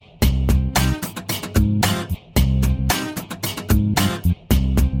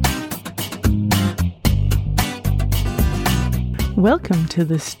Welcome to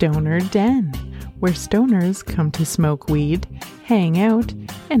the Stoner Den, where stoners come to smoke weed, hang out,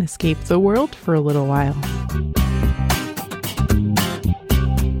 and escape the world for a little while.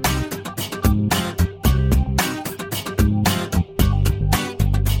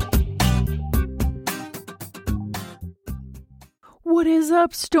 What is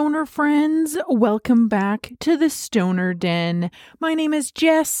up, stoner friends? Welcome back to the Stoner Den. My name is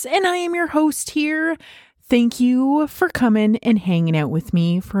Jess, and I am your host here. Thank you for coming and hanging out with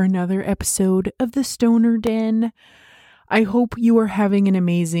me for another episode of the Stoner Den. I hope you are having an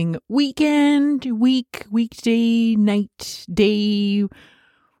amazing weekend, weekday, night, day,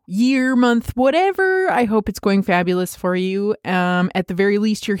 year, month, whatever. I hope it's going fabulous for you. At the very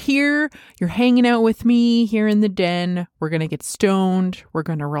least, you're here. You're hanging out with me here in the den. We're going to get stoned. We're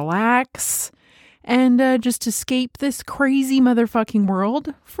going to relax and just escape this crazy motherfucking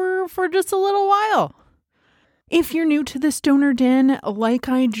world for just a little while. If you're new to the Stoner Den, like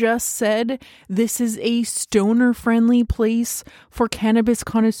I just said, this is a stoner-friendly place for cannabis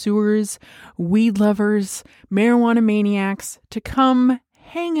connoisseurs, weed lovers, marijuana maniacs to come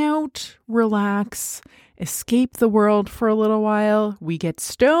hang out, relax, escape the world for a little while. We get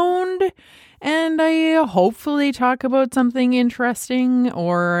stoned, and I hopefully talk about something interesting,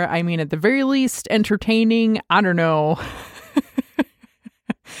 or, at the very least, entertaining. I don't know.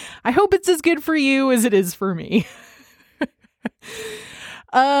 I hope it's as good for you as it is for me.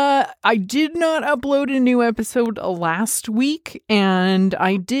 I did not upload a new episode last week, and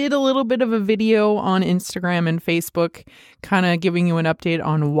I did a little bit of a video on Instagram and Facebook, kind of giving you an update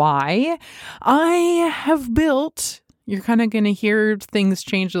on why. I have built, you're kind of going to hear things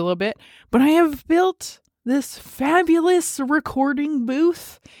change a little bit, but I have built this fabulous recording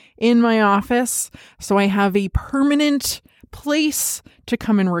booth in my office, so I have a permanent place to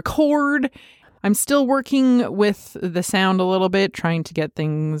come and record. I'm still working with the sound a little bit, trying to get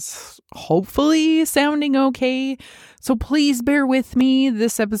things hopefully sounding okay. So please bear with me.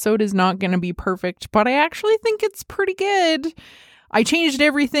 This episode is not going to be perfect, but I actually think it's pretty good. I changed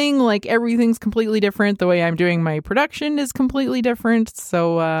everything, like everything's completely different. The way I'm doing my production is completely different.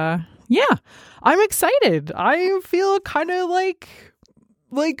 So yeah, I'm excited. I feel kind of like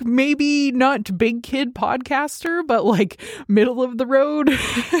maybe not big kid podcaster, but like middle of the road.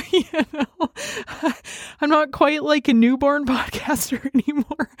 I'm not quite like a newborn podcaster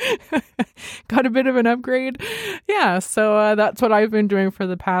anymore. Got a bit of an upgrade. Yeah, so that's what I've been doing for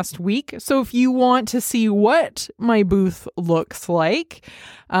the past week. So if you want to see what my booth looks like,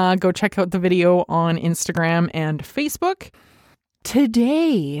 go check out the video on Instagram and Facebook.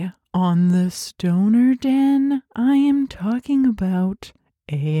 Today on the Stoner Den, I am talking about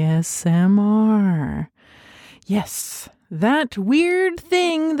ASMR. Yes, that weird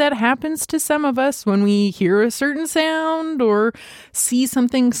thing that happens to some of us when we hear a certain sound or see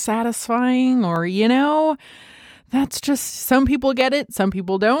something satisfying, or, that's just, some people get it, some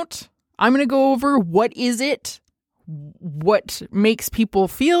people don't. I'm going to go over what is it, what makes people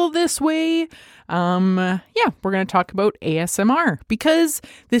feel this way. We're going to talk about ASMR because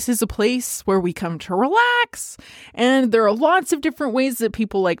this is a place where we come to relax, and there are lots of different ways that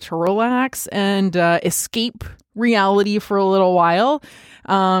people like to relax and escape reality for a little while.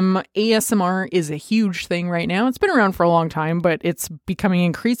 ASMR is a huge thing right now. It's been around for a long time, but it's becoming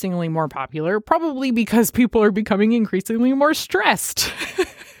increasingly more popular, probably because people are becoming increasingly more stressed.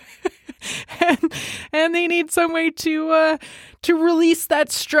 and they need some way to release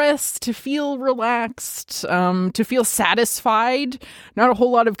that stress, to feel relaxed, to feel satisfied. Not a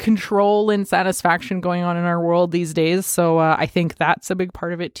whole lot of control and satisfaction going on in our world these days, so I think that's a big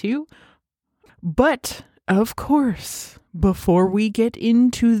part of it too. But, of course, before we get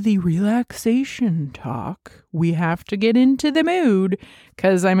into the relaxation talk, we have to get into the mood.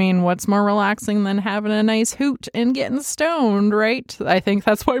 Because, what's more relaxing than having a nice hoot and getting stoned, right? I think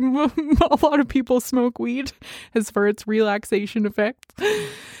that's why a lot of people smoke weed, is for its relaxation effect.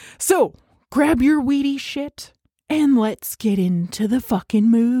 So, grab your weedy shit and let's get into the fucking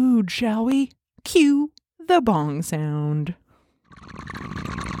mood, shall we? Cue the bong sound.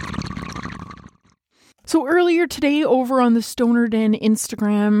 So earlier today over on the Stoner Den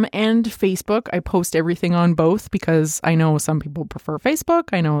Instagram and Facebook, I post everything on both because I know some people prefer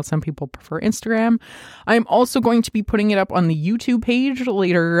Facebook. I know some people prefer Instagram. I'm also going to be putting it up on the YouTube page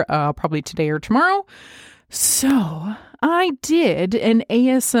later, probably today or tomorrow. So I did an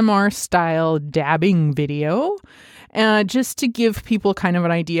ASMR style dabbing video. Just to give people kind of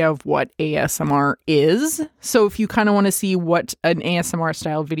an idea of what ASMR is. So if you kind of want to see what an ASMR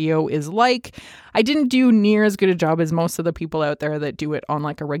style video is like, I didn't do near as good a job as most of the people out there that do it on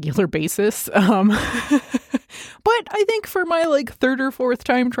like a regular basis. But I think for my third or fourth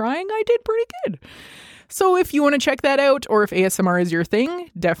time trying, I did pretty good. So if you want to check that out, or if ASMR is your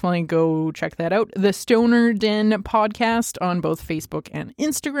thing, definitely go check that out. The Stoner Den podcast on both Facebook and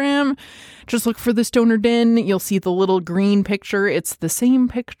Instagram. Just look for the Stoner Den. You'll see the little green picture. It's the same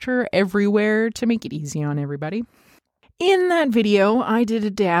picture everywhere to make it easy on everybody. In that video, I did a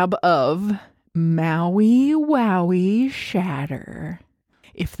dab of Maui Wowie Shatter.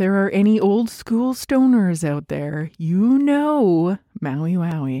 If there are any old school stoners out there, you know Maui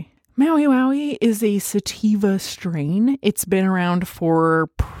Wowie. Maui Wowie is a sativa strain. It's been around for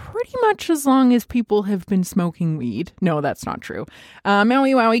pretty much as long as people have been smoking weed. No, that's not true.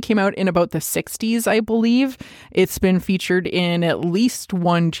 Maui Wowie came out in about the 60s, I believe. It's been featured in at least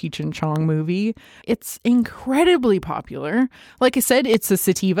one Cheech and Chong movie. It's incredibly popular. Like I said, it's a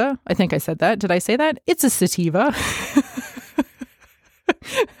sativa. I think I said that. Did I say that? It's a sativa.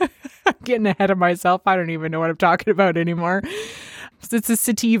 I'm getting ahead of myself. I don't even know what I'm talking about anymore. It's a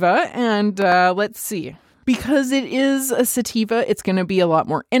sativa, and let's see. Because it is a sativa, it's going to be a lot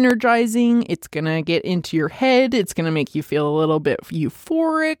more energizing. It's going to get into your head. It's going to make you feel a little bit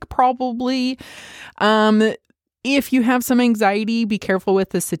euphoric, probably. If you have some anxiety, be careful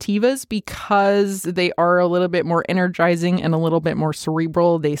with the sativas because they are a little bit more energizing and a little bit more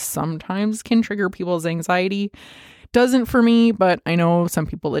cerebral. They sometimes can trigger people's anxiety. Doesn't for me, but I know some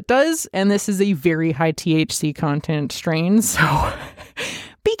people it does. And this is a very high THC content strain, so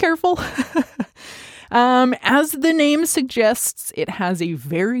be careful. As the name suggests, it has a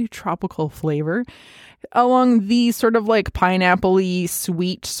very tropical flavor along the sort of pineapple-y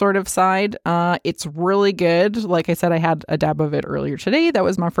sweet sort of side. It's really good. Like I said, I had a dab of it earlier today. That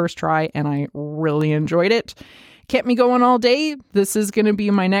was my first try, and I really enjoyed it. Kept me going all day. This is going to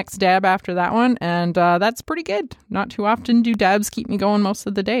be my next dab after that one, and that's pretty good. Not too often do dabs keep me going most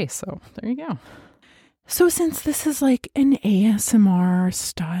of the day, so there you go. So since this is an ASMR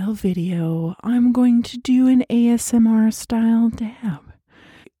style video, I'm going to do an ASMR style dab.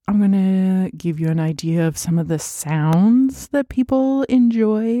 I'm going to give you an idea of some of the sounds that people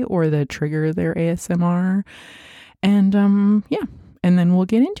enjoy or that trigger their ASMR, and and then we'll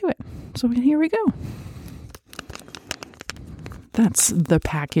get into it. So here we go. That's the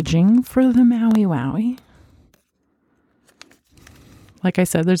packaging for the Maui Wowie. Like I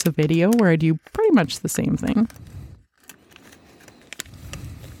said, there's a video where I do pretty much the same thing.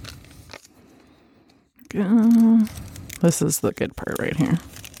 This is the good part right here.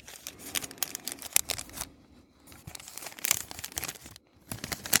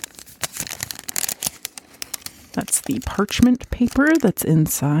 That's the parchment paper that's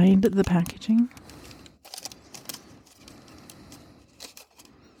inside the packaging.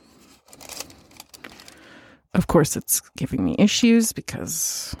 Of course, it's giving me issues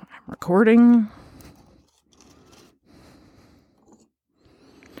because I'm recording.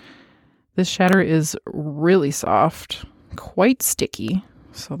 This shatter is really soft, quite sticky,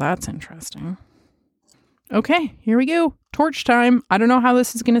 so that's interesting. Okay, here we go. Torch time. I don't know how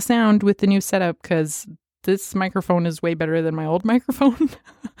this is going to sound with the new setup because this microphone is way better than my old microphone.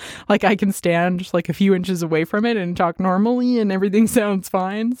 I can stand a few inches away from it and talk normally and everything sounds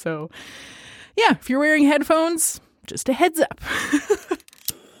fine, so yeah, if you're wearing headphones, just a heads up.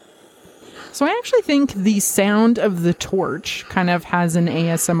 So I actually think the sound of the torch kind of has an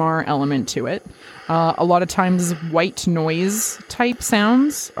ASMR element to it. A lot of times white noise type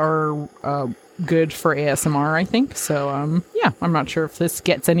sounds are good for ASMR, I think. So I'm not sure if this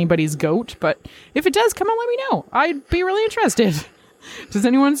gets anybody's goat, but if it does, come on, let me know. I'd be really interested. Does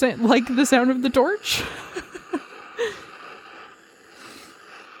anyone like the sound of the torch?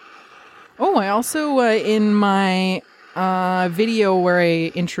 Oh, I also, in my video where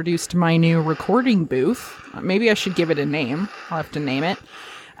I introduced my new recording booth, maybe I should give it a name. I'll have to name it.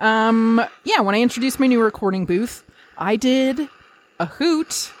 When I introduced my new recording booth, I did a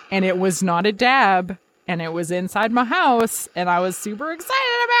hoot, and it was not a dab, and it was inside my house, and I was super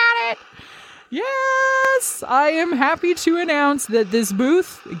excited about it. Yes, I am happy to announce that this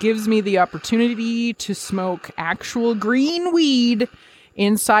booth gives me the opportunity to smoke actual green weed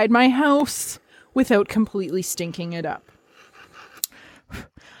inside my house without completely stinking it up.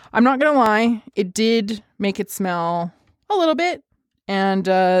 I'm not gonna lie, it did make it smell a little bit, and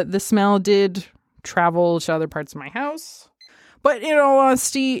the smell did travel to other parts of my house. But in all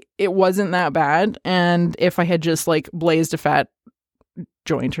honesty, it wasn't that bad, and if I had just blazed a fat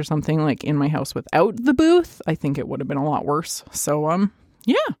joint or something in my house without the booth, I think it would have been a lot worse. So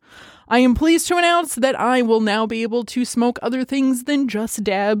yeah. I am pleased to announce that I will now be able to smoke other things than just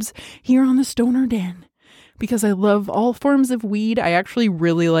dabs here on the Stoner Den. because I love all forms of weed. I actually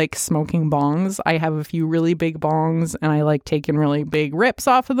really like smoking bongs. I have a few really big bongs and I like taking really big rips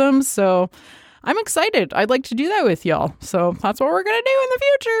off of them. So I'm excited. I'd like to do that with y'all. So that's what we're going to do in the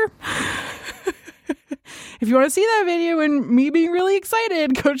future. If you want to see that video and me being really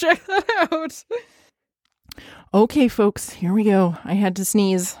excited, go check that out. Okay, folks, here we go. I had to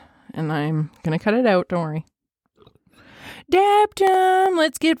sneeze and I'm going to cut it out. Don't worry. Dab time.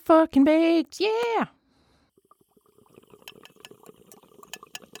 Let's get fucking baked. Yeah.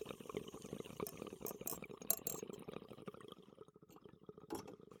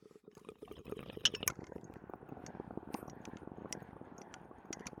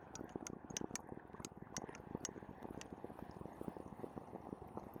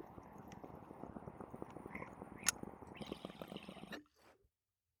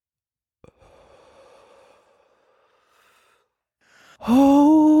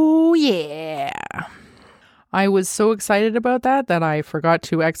 Oh, yeah. I was so excited about that I forgot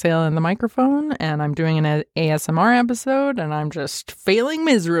to exhale in the microphone, and I'm doing an ASMR episode, and I'm just failing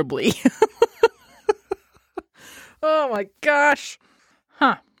miserably. Oh my gosh.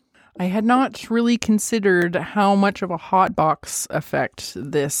 Huh. I had not really considered how much of a hotbox effect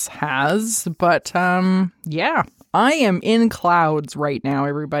this has, but yeah. I am in clouds right now,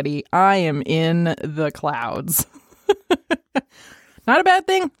 everybody. I am in the clouds. Not a bad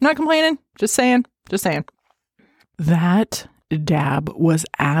thing. Not complaining. Just saying. That dab was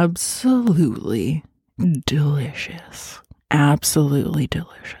absolutely delicious. Absolutely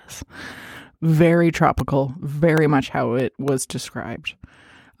delicious. Very tropical. Very much how it was described.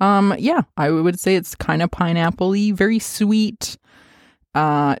 Yeah, I would say it's kind of pineapple-y, very sweet.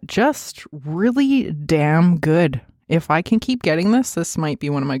 Just really damn good. If I can keep getting this might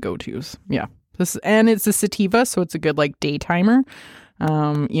be one of my go-tos. Yeah. And it's a sativa, so it's a good like daytimer.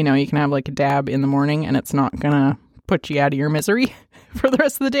 You can have like a dab in the morning and it's not gonna put you out of your misery for the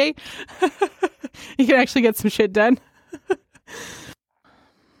rest of the day. You can actually get some shit done.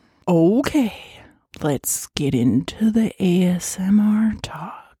 Okay, let's get into the ASMR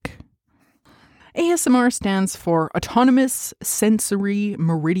talk. ASMR stands for Autonomous Sensory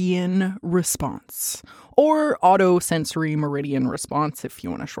Meridian Response, or Auto Sensory Meridian Response if you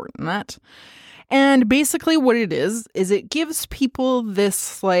want to shorten that. And basically what it is it gives people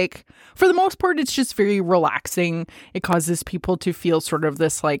this, like, for the most part, it's just very relaxing. It causes people to feel sort of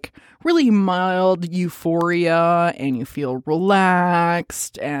this, like, really mild euphoria, and you feel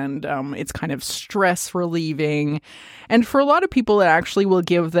relaxed, and it's kind of stress relieving. And for a lot of people, it actually will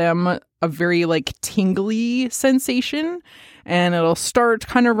give them a very, like, tingly sensation, and it'll start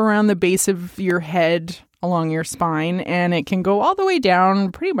kind of around the base of your head, along your spine, and it can go all the way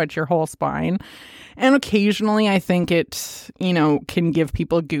down pretty much your whole spine. And occasionally I think it, can give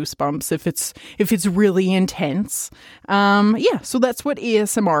people goosebumps if it's really intense. Yeah, so that's what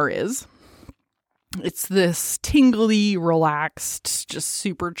ASMR is. It's this tingly, relaxed, just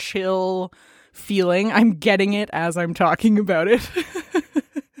super chill feeling. I'm getting it as I'm talking about it.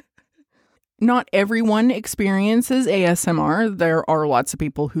 Not everyone experiences ASMR. There are lots of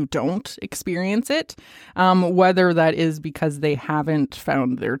people who don't experience it. Whether that is because they haven't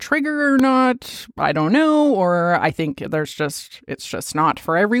found their trigger or not, I don't know. Or I think it's just not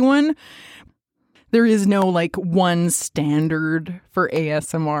for everyone. There is no like one standard for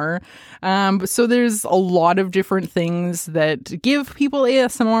ASMR. So there's a lot of different things that give people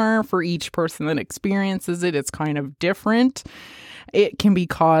ASMR. For each person that experiences it, it's kind of different. It can be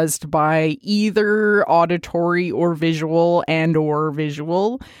caused by either auditory or visual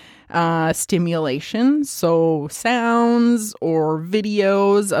stimulation. So sounds or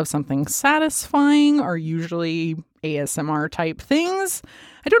videos of something satisfying are usually ASMR type things.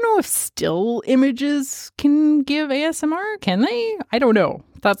 I don't know if still images can give ASMR. Can they? I don't know.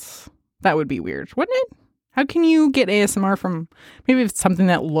 That would be weird, wouldn't it? How can you get ASMR from, maybe it's something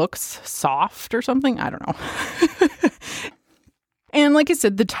that looks soft or something? I don't know. And like I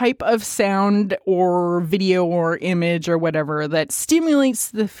said, the type of sound or video or image or whatever that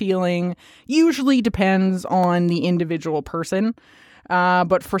stimulates the feeling usually depends on the individual person.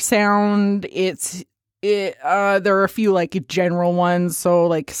 But for sound, there are a few like general ones. So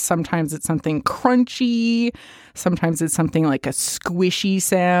like sometimes it's something crunchy. Sometimes it's something like a squishy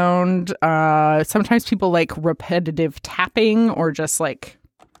sound. Sometimes people like repetitive tapping or just like,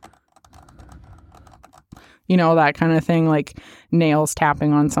 that kind of thing, like nails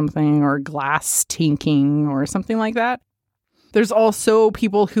tapping on something or glass tinking or something like that. There's also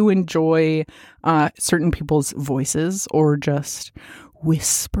people who enjoy certain people's voices or just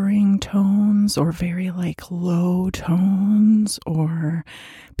whispering tones or very like low tones, or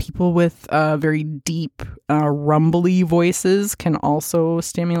people with very deep rumbly voices can also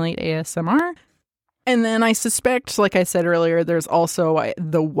stimulate ASMR. And then I suspect, like I said earlier, there's also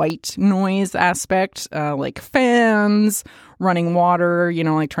the white noise aspect, like fans, running water,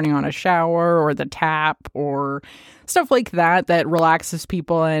 like turning on a shower or the tap or stuff like that relaxes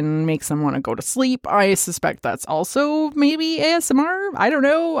people and makes them want to go to sleep. I suspect that's also maybe ASMR. I don't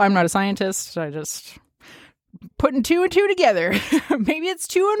know. I'm not a scientist. I just putting 2 and 2 together. Maybe it's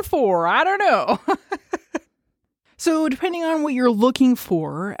 2 and 4. I don't know. So depending on what you're looking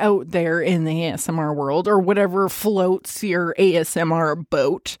for out there in the ASMR world or whatever floats your ASMR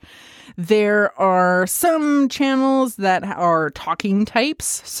boat, there are some channels that are talking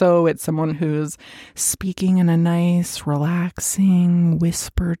types. So it's someone who's speaking in a nice, relaxing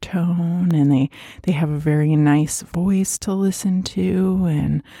whisper tone, and they have a very nice voice to listen to,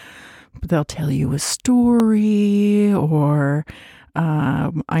 and they'll tell you a story, or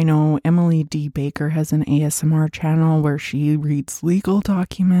I know Emily D. Baker has an ASMR channel where she reads legal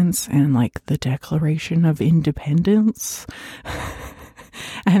documents and like the Declaration of Independence.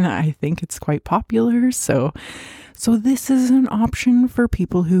 And I think it's quite popular. So this is an option for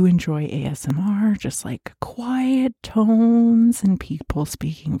people who enjoy ASMR, just like quiet tones and people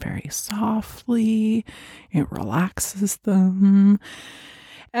speaking very softly. It relaxes them.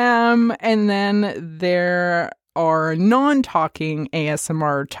 And then there are non-talking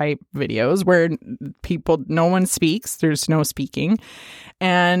ASMR type videos where no one speaks, there's no speaking,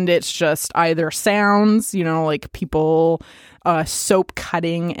 and it's just either sounds, like people soap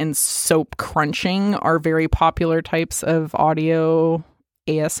cutting and soap crunching are very popular types of audio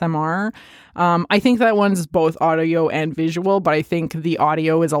ASMR. I think that one's both audio and visual, but I think the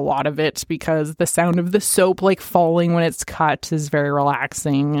audio is a lot of it because the sound of the soap like falling when it's cut is very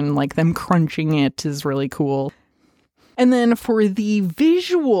relaxing, and like them crunching it is really cool. And then for the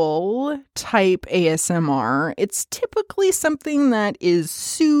visual type ASMR, it's typically something that is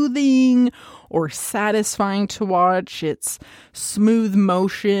soothing or satisfying to watch. It's smooth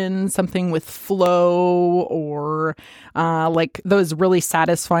motion, something with flow, or like those really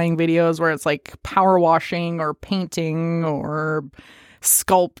satisfying videos where it's like power washing or painting or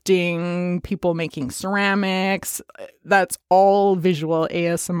sculpting, people making ceramics. That's all visual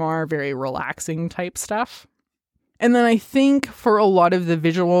ASMR, very relaxing type stuff. And then I think for a lot of the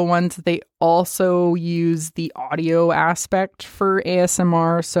visual ones, they also use the audio aspect for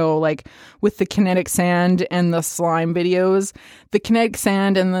ASMR. So like with the kinetic sand and the slime videos, the kinetic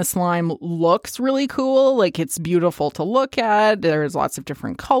sand and the slime looks really cool. Like it's beautiful to look at. There's lots of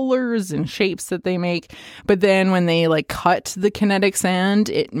different colors and shapes that they make. But then when they like cut the kinetic sand,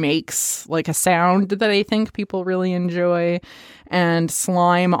 it makes like a sound that I think people really enjoy. And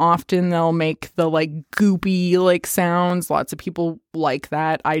slime, often they'll make the like goopy like sounds. Lots of people like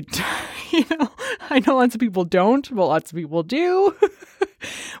that. I know lots of people don't, but lots of people do.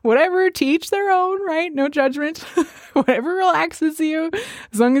 Whatever, to each their own, right? No judgment. Whatever relaxes you,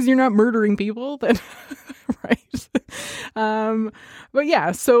 as long as you're not murdering people, then right. But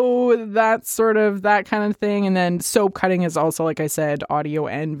yeah, so that's sort of that kind of thing. And then soap cutting is also, like I said, audio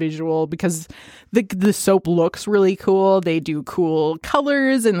and visual, because the soap looks really cool. They do cool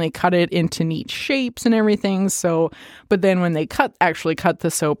colors and they cut it into neat shapes and everything. So, but then when they actually cut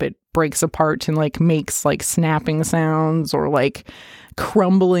the soap, it breaks apart and like makes like snapping sounds or like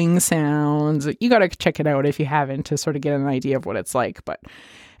crumbling sounds. You got to check it out if you haven't to sort of get an idea of what it's like.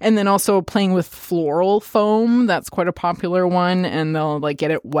 And then also playing with floral foam, that's quite a popular one, and they'll like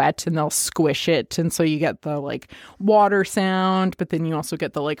get it wet and they'll squish it, and so you get the like water sound, but then you also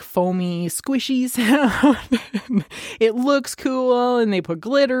get the like foamy squishy sound. It looks cool, and they put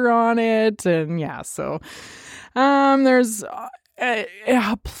glitter on it, and yeah, so there's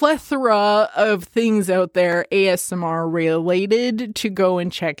a plethora of things out there ASMR related to go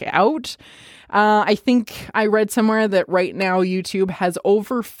and check out. I think I read somewhere that right now YouTube has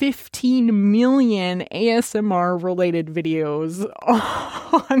over 15 million ASMR related videos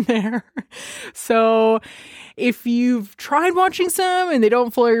on there. So if you've tried watching some and they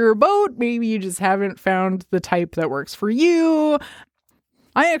don't float your boat, maybe you just haven't found the type that works for you.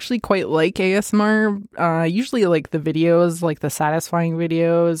 I actually quite like ASMR. Usually like the videos, like the satisfying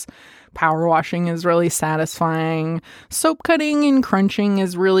videos, Power washing is really satisfying. Soap cutting and crunching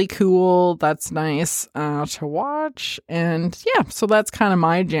is really cool. That's nice to watch. And yeah, so that's kind of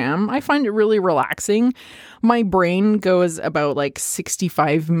my jam. I find it really relaxing. My brain goes about like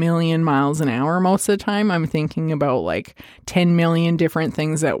 65 million miles an hour most of the time. I'm thinking about like 10 million different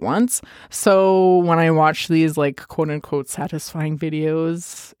things at once. So when I watch these like quote unquote satisfying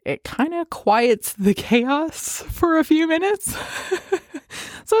videos, it kind of quiets the chaos for a few minutes.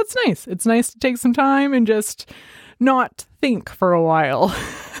 So it's nice. It's nice to take some time and just not think for a while.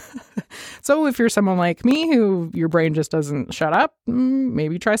 So if you're someone like me who your brain just doesn't shut up,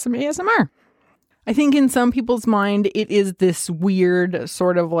 maybe try some ASMR. I think in some people's mind, it is this weird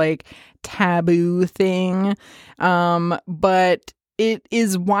sort of like taboo thing. But it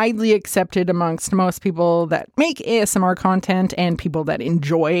is widely accepted amongst most people that make ASMR content and people that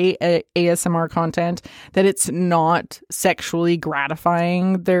enjoy ASMR content that it's not sexually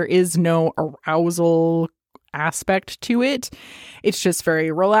gratifying. There is no arousal aspect to it. It's just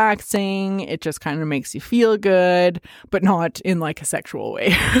very relaxing. It just kind of makes you feel good, but not in like a sexual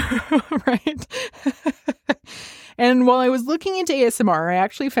way, right? And while I was looking into ASMR, I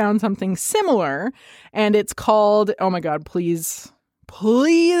actually found something similar, and it's called, oh my God, please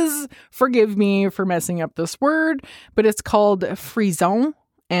forgive me for messing up this word, but it's called frisson,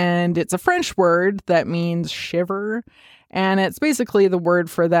 and it's a French word that means shiver. And it's basically the word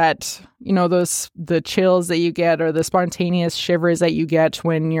for that, you know, the chills that you get or the spontaneous shivers that you get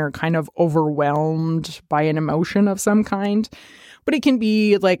when you're kind of overwhelmed by an emotion of some kind. But it can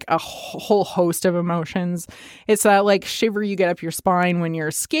be like a whole host of emotions. It's that like shiver you get up your spine when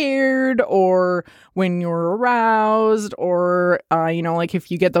you're scared or when you're aroused or, like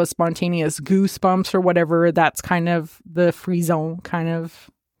if you get those spontaneous goosebumps or whatever, that's kind of the frisson kind of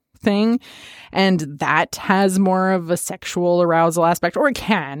thing. And that has more of a sexual arousal aspect, or it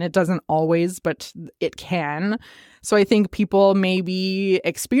can. It doesn't always, but it can. So I think people maybe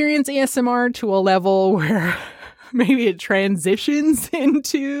experience ASMR to a level where maybe it transitions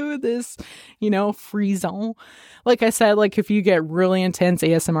into this, frisson. Like I said, like if you get really intense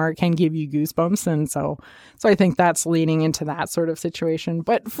ASMR, it can give you goosebumps. And so I think that's leading into that sort of situation.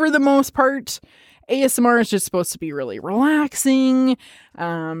 But for the most part, ASMR is just supposed to be really relaxing,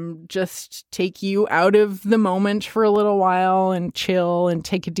 just take you out of the moment for a little while and chill and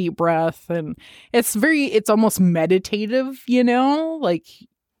take a deep breath. And it's almost meditative, like,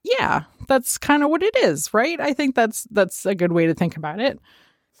 yeah, that's kind of what it is, right? I think that's a good way to think about it.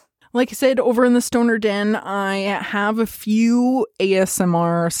 Like I said, over in the Stoner Den, I have a few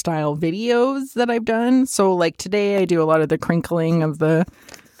ASMR style videos that I've done. So like today I do a lot of the crinkling of the,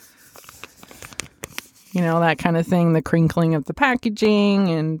 that kind of thing, the crinkling of the packaging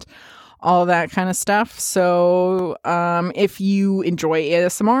and all that kind of stuff. So if you enjoy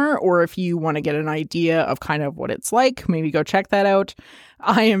ASMR or if you want to get an idea of kind of what it's like, maybe go check that out.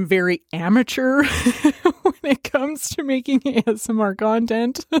 I am very amateur when it comes to making ASMR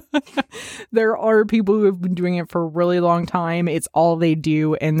content. There are people who have been doing it for a really long time. It's all they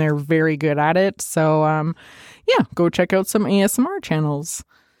do and they're very good at it. So go check out some ASMR channels.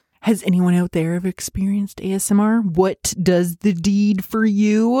 Has anyone out there ever experienced ASMR? What does the deed for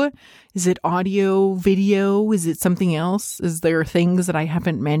you? Is it audio, video? Is it something else? Is there things that I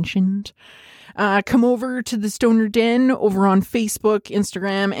haven't mentioned? Come over to the Stoner Den over on Facebook,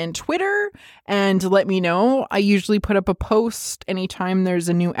 Instagram, and Twitter and let me know. I usually put up a post anytime there's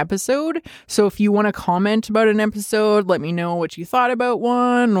a new episode. So if you want to comment about an episode, let me know what you thought about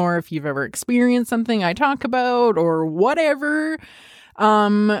one or if you've ever experienced something I talk about or whatever.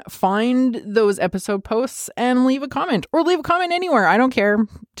 Find those episode posts and leave a comment or leave a comment anywhere. I don't care.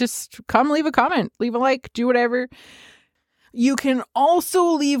 Just come leave a comment, leave a like, do whatever. You can also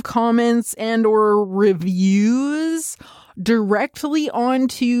leave comments and or reviews directly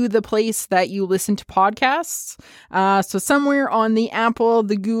onto the place that you listen to podcasts. So somewhere on the Apple,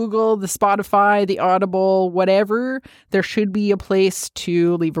 the Google, the Spotify, the Audible, whatever, there should be a place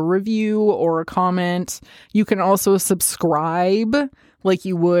to leave a review or a comment. You can also subscribe like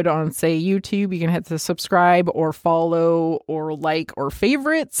you would on, say, YouTube. You can hit the subscribe or follow or like or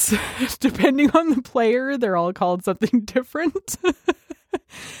favorites, depending on the player. They're all called something different.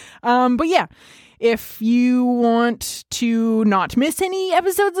 But yeah, if you want to not miss any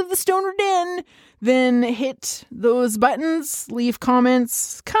episodes of the Stoner Den, then hit those buttons, leave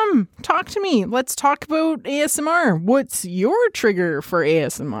comments, come talk to me. Let's talk about ASMR. What's your trigger for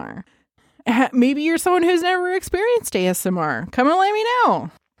ASMR? Maybe you're someone who's never experienced ASMR. Come and let me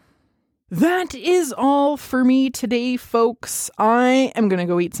know. That is all for me today, folks. I am going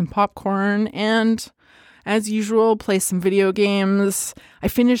to go eat some popcorn and As usual, play some video games. I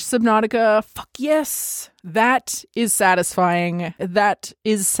finished Subnautica. Fuck yes. That is satisfying. That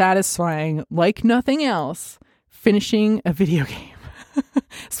is satisfying like nothing else. Finishing a video game.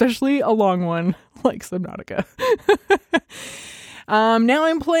 Especially a long one like Subnautica. Now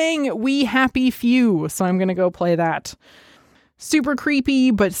I'm playing We Happy Few, so I'm going to go play that. Super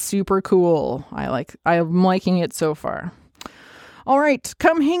creepy, but super cool. I'm liking it so far. All right,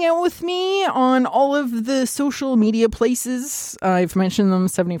 come hang out with me on all of the social media places. I've mentioned them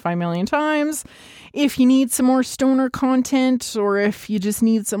 75 million times. If you need some more stoner content, or if you just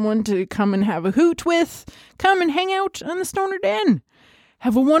need someone to come and have a hoot with, come and hang out on the Stoner Den.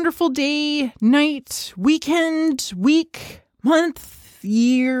 Have a wonderful day, night, weekend, week, month,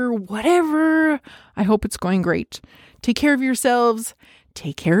 year, whatever. I hope it's going great. Take care of yourselves,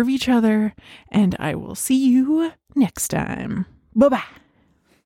 take care of each other, and I will see you next time. Bye-bye.